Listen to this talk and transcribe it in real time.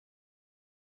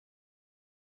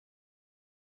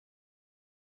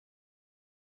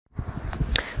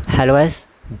Hello guys,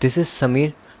 this is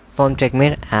Samir from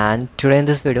TechMare, and today in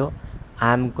this video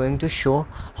I'm going to show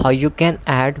how you can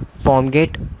add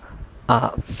FormGet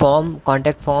form,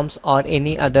 contact forms or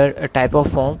any other type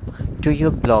of form to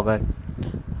your blogger.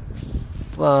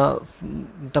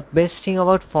 The best thing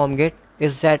about FormGet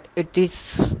is that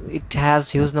it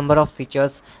has huge number of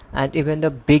features, and even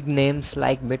the big names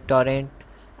like BitTorrent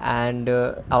and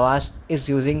Avast is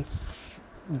using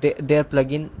their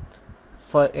plugin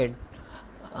for it.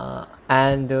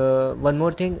 And one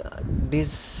more thing,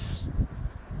 this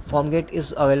FormGet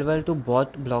is available to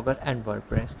both Blogger and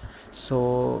WordPress.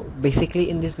 So basically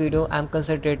in this video I'm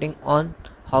concentrating on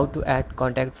how to add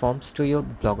contact forms to your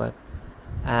blogger.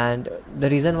 And the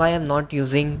reason why I'm not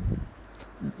using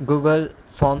Google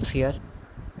Forms here,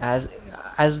 as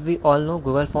as we all know,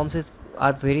 Google Forms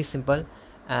are very simple,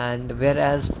 and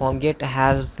whereas FormGet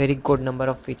has very good number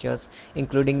of features,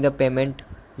 including the payment.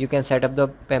 You can set up the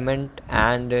payment,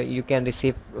 and you can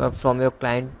receive from your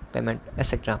client payment,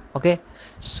 etc. Okay,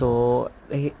 so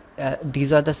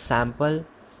these are the sample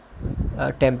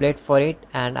template for it,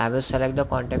 and I will select the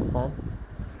contact form.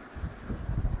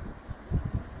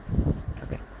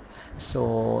 Okay,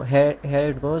 so here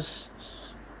it goes.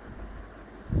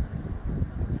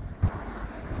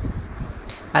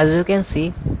 As you can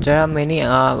see, there are many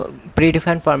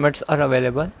predefined formats are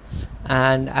available,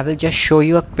 and I will just show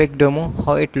you a quick demo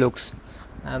how it looks.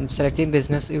 I'm selecting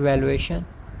business evaluation.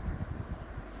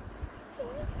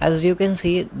 As you can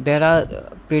see, there are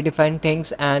predefined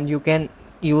things and you can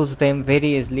use them very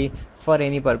easily for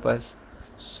any purpose.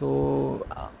 So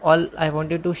all I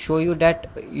wanted to show you that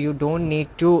you don't need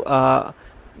to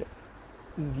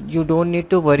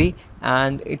worry,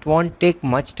 and it won't take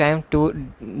much time to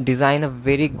design a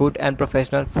very good and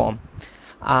professional form.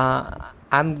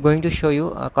 I'm going to show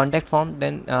you a contact form,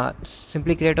 then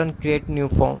simply create new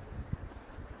form.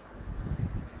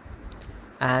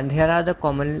 And here are the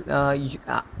common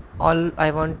all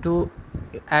I want to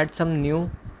add some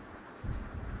new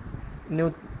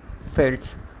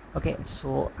fields. Okay,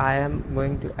 so I am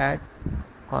going to add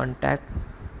contact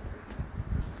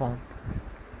form,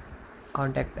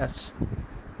 contact us.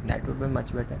 That would be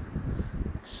much better.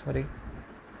 Sorry.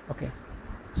 Okay,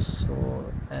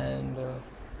 so and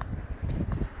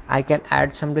I can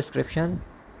add some description.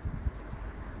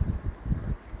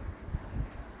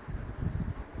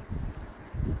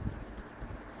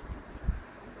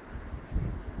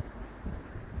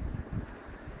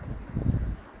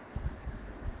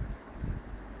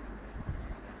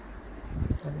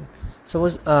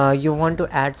 Suppose you want to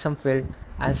add some field,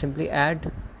 I simply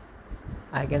add.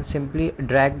 I can simply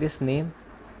drag this name.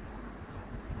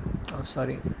 Oh,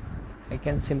 sorry. I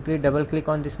can simply double click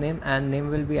on this name and name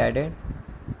will be added.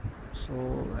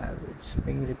 So it's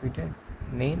being repeated.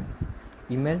 Name,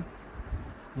 email,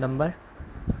 number,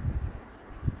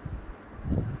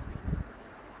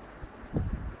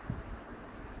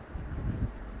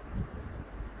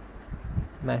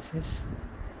 message,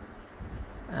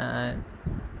 and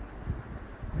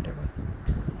whatever.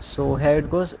 So here it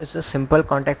goes. It's a simple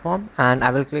contact form, and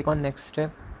I will click on next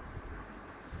step,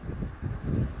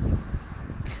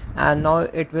 and now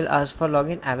it will ask for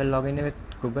login. I will log in with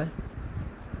Google.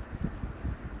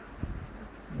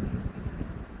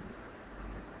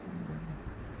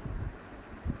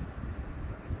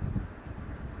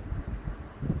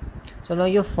 So now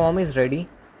your form is ready.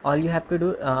 All you have to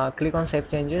do, click on save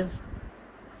changes,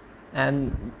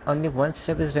 and only one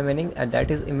step is remaining, and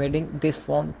that is embedding this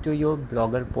form to your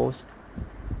blogger post.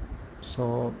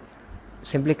 So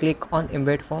simply click on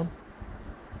embed form,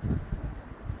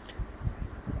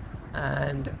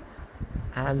 and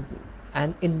and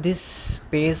and in this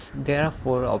page there are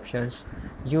 4 options.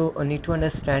 You need to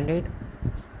understand it.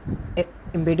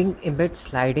 Embed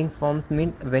sliding form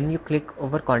mean when you click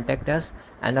over contact us,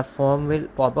 and a form will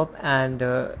pop up, and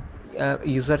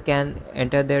user can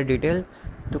enter their detail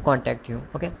to contact you.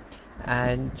 Okay,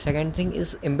 and second thing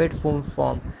is embed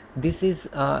form. This is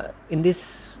in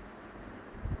this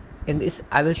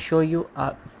I will show you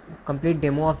a complete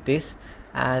demo of this,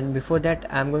 and before that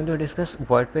I'm going to discuss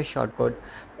WordPress shortcode.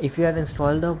 If you have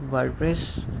installed the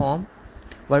WordPress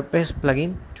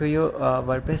plugin to your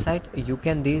WordPress site, you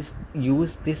can use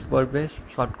this WordPress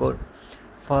shortcode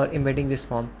for embedding this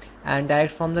form. And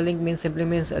direct from the link simply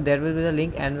means there will be the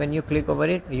link, and when you click over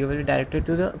it you will be directed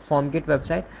to the FormGet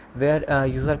website where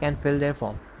user can fill their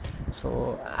form.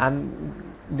 So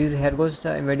here goes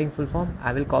the embedding full form.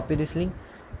 I will copy this link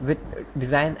with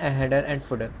design a header and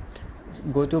footer.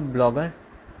 Go to blogger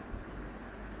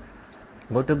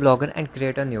and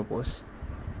create a new post.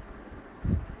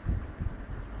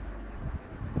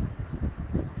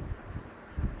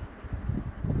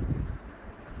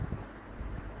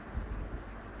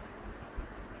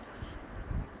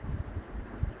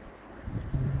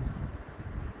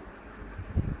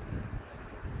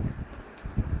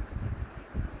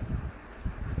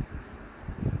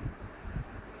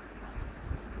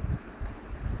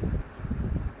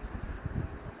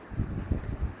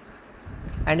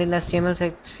 and in the HTML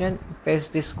section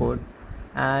paste this code,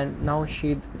 and now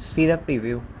see the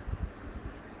preview.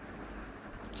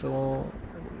 So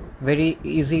very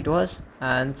easy it was,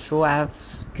 and so I have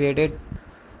created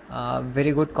a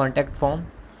very good contact form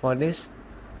for this.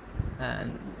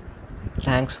 And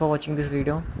thanks for watching this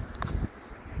video.